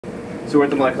So we're at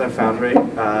the Molecular Foundry,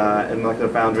 and Molecular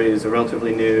Foundry is a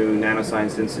relatively new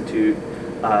nanoscience institute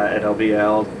at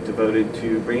LBL devoted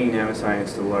to bringing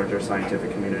nanoscience to the larger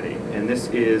scientific community. And this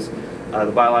is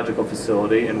the biological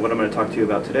facility, and what I'm going to talk to you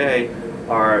about today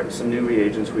are some new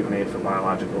reagents we've made for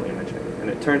biological imaging. And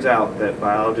it turns out that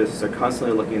biologists are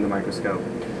constantly looking in the microscope,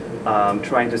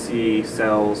 trying to see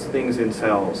cells, things in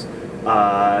cells,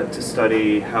 to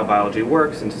study how biology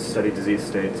works and to study disease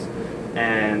states.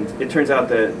 And it turns out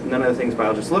that none of the things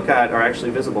biologists look at are actually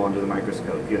visible under the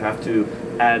microscope. You have to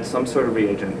add some sort of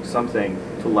reagent, something,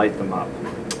 to light them up.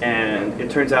 And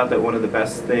it turns out that one of the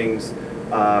best things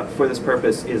for this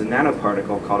purpose is a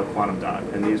nanoparticle called a quantum dot.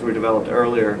 And these were developed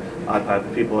earlier by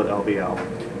the people at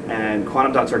LBL. And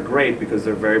quantum dots are great because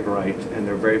they're very bright and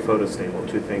they're very photostable,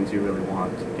 two things you really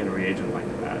want in a reagent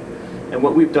like that. And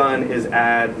what we've done is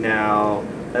add now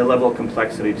a level of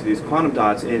complexity to these quantum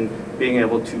dots in being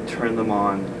able to turn them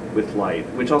on with light,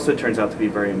 which also turns out to be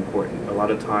very important. A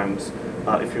lot of times,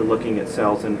 if you're looking at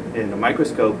cells in a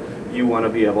microscope, you want to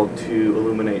be able to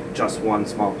illuminate just one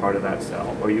small part of that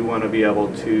cell, or you want to be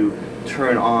able to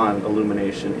turn on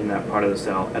illumination in that part of the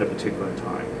cell at a particular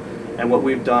time. And what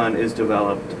we've done is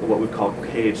developed what we call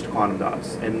caged quantum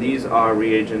dots. And these are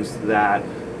reagents that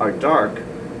are dark,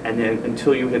 and then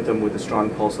until you hit them with a strong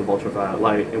pulse of ultraviolet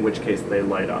light, in which case they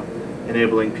light up,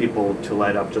 enabling people to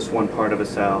light up just one part of a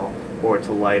cell or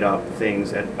to light up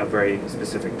things at a very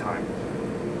specific time.